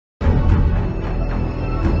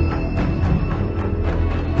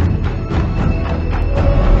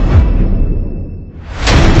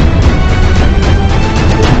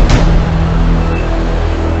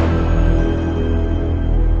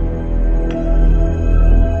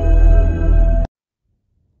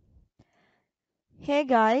Hey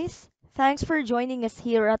guys, thanks for joining us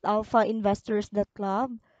here at Alpha Investors Club,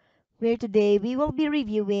 where today we will be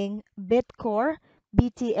reviewing Bitcore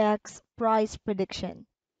BTX price prediction.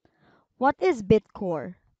 What is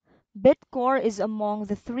Bitcore? Bitcore is among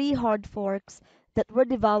the three hard forks that were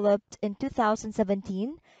developed in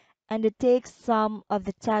 2017, and it takes some of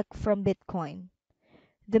the tech from Bitcoin.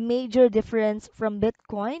 The major difference from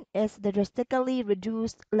Bitcoin is the drastically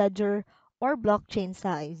reduced ledger or blockchain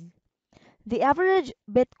size. The average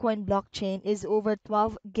Bitcoin blockchain is over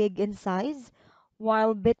 12 gig in size,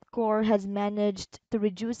 while Bitcore has managed to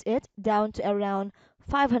reduce it down to around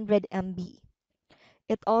 500 MB.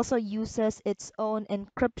 It also uses its own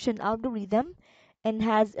encryption algorithm and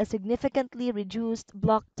has a significantly reduced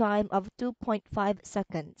block time of 2.5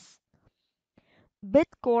 seconds.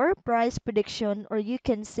 Bitcore price prediction, or you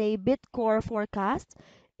can say Bitcore forecast,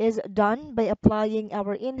 is done by applying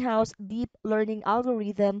our in-house deep learning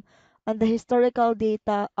algorithm on the historical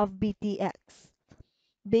data of BTX.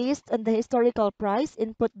 Based on the historical price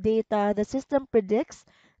input data, the system predicts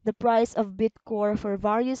the price of Bitcore for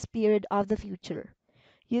various periods of the future.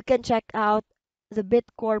 You can check out the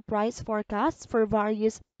Bitcore price forecasts for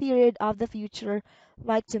various period of the future,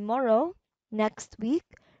 like tomorrow, next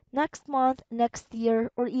week, next month, next year,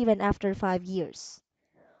 or even after 5 years.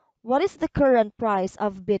 What is the current price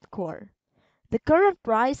of Bitcore? The current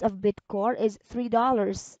price of Bitcore is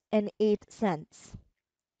 $3.08.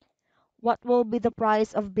 What will be the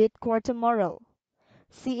price of Bitcore tomorrow?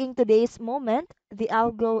 Seeing today's moment, the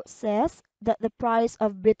algo says that the price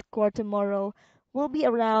of Bitcore tomorrow will be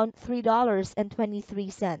around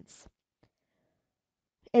 $3.23.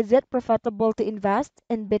 Is it profitable to invest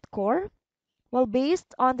in Bitcore? Well,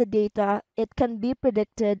 based on the data, it can be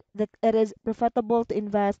predicted that it is profitable to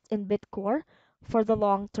invest in Bitcore for the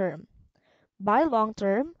long term. By long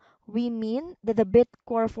term, we mean that the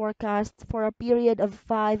Bitcore forecast for a period of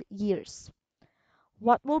 5 years.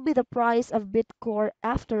 What will be the price of Bitcore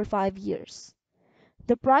after 5 years?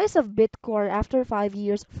 The price of Bitcore after 5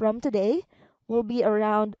 years from today will be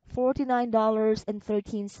around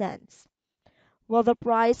 $49.13. Will the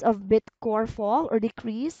price of Bitcore fall or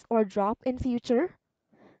decrease or drop in future?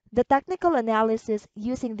 The technical analysis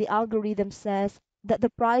using the algorithm says that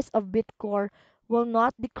the price of Bitcore will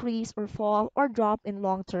not decrease or fall or drop in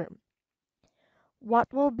long term.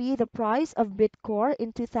 What will be the price of Bitcore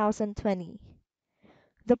in 2020?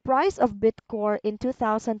 The price of Bitcore in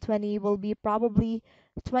 2020 will be probably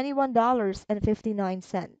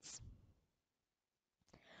 $21.59.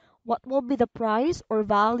 What will be the price or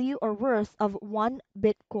value or worth of one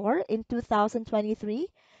Bitcore in 2023,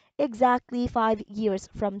 exactly 5 years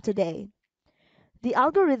from today? The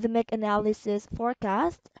algorithmic analysis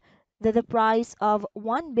forecasts that the price of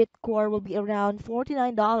one Bitcore will be around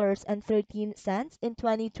 $49.13 in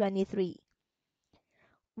 2023.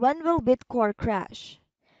 When will Bitcore crash?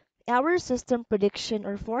 Our system prediction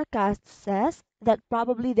or forecast says that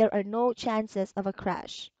probably there are no chances of a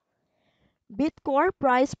crash. Bitcore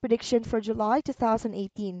price prediction for July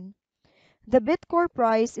 2018. The Bitcore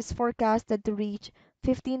price is forecasted to reach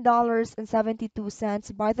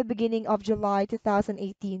 $15.72 by the beginning of July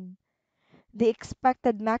 2018. The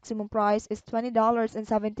expected maximum price is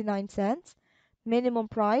 $20.79, minimum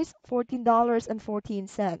price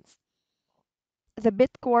 $14.14. The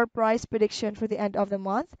Bitcore price prediction for the end of the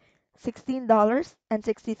month,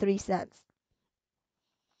 $16.63.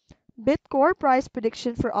 Bitcore price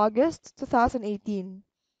prediction for August 2018.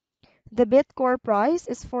 The Bitcore price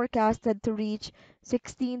is forecasted to reach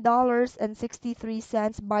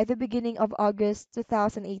 $16.63 by the beginning of August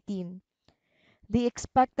 2018. The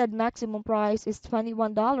expected maximum price is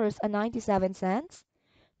 $21.97,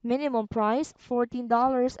 minimum price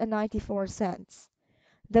 $14.94.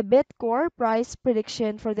 The Bitcore price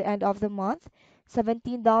prediction for the end of the month,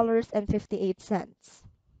 $17.58.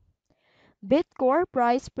 Bitcore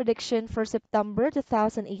price prediction for September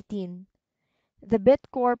 2018. The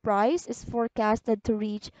Bitcore price is forecasted to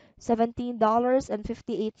reach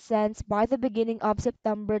 $17.58 by the beginning of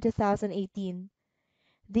September 2018.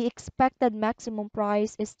 The expected maximum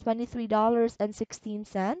price is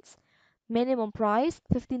 $23.16, minimum price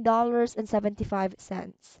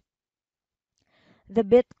 $15.75. The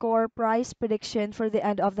Bitcore price prediction for the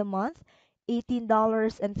end of the month,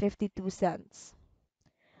 $18.52.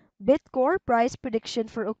 Bitcore price prediction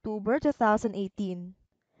for October 2018.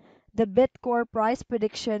 The Bitcore price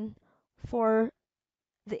prediction for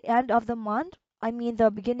the end of the month, I mean the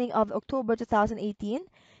beginning of October 2018,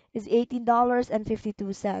 is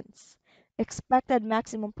 $18.52. Expected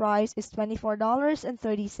maximum price is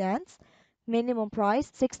 $24.30. Minimum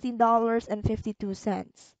price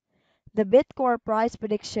 $16.52. The Bitcore price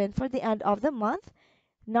prediction for the end of the month,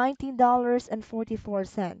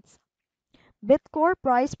 $19.44. Bitcore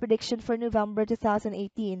price prediction for November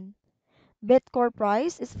 2018. Bitcore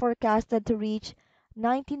price is forecasted to reach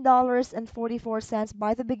 $19.44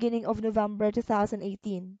 by the beginning of November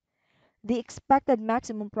 2018. The expected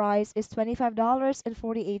maximum price is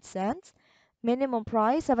 $25.48, minimum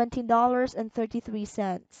price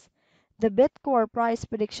 $17.33. The Bitcore price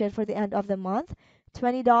prediction for the end of the month,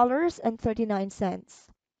 $20.39.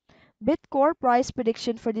 Bitcore price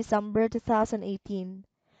prediction for December 2018.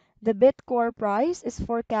 The Bitcore price is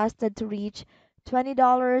forecasted to reach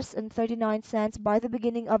 $20.39 by the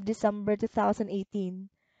beginning of December 2018.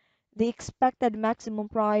 The expected maximum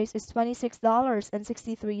price is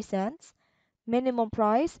 $26.63, minimum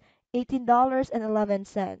price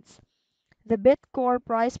 $18.11. The Bitcore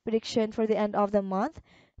price prediction for the end of the month,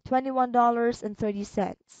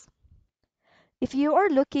 $21.30. If you are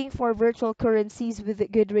looking for virtual currencies with a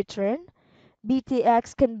good return,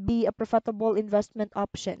 BTX can be a profitable investment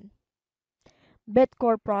option.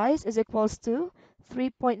 Bitcore price is equals to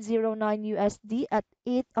 3.09 USD at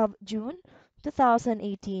 8th of June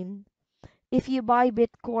 2018. If you buy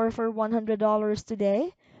Bitcore for $100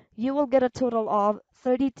 today, you will get a total of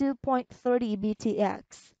 32.30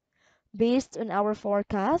 BTX. Based on our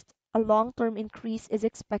forecast, a long-term increase is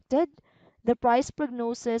expected. The price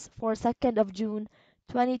prognosis for 2nd of June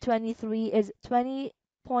 2023 is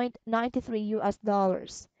 20.93 US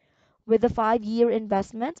dollars. With the 5-year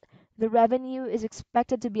investment, the revenue is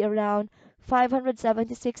expected to be around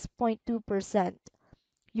 576.2%.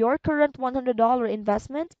 Your current $100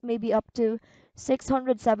 investment may be up to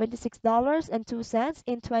 $676.02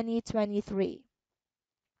 in 2023.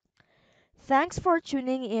 Thanks for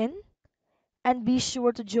tuning in, and be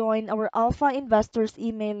sure to join our Alpha Investors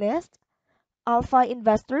email list,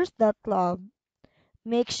 alphainvestors.club.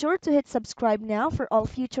 Make sure to hit subscribe now for all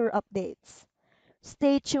future updates.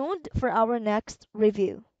 Stay tuned for our next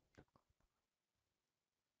review.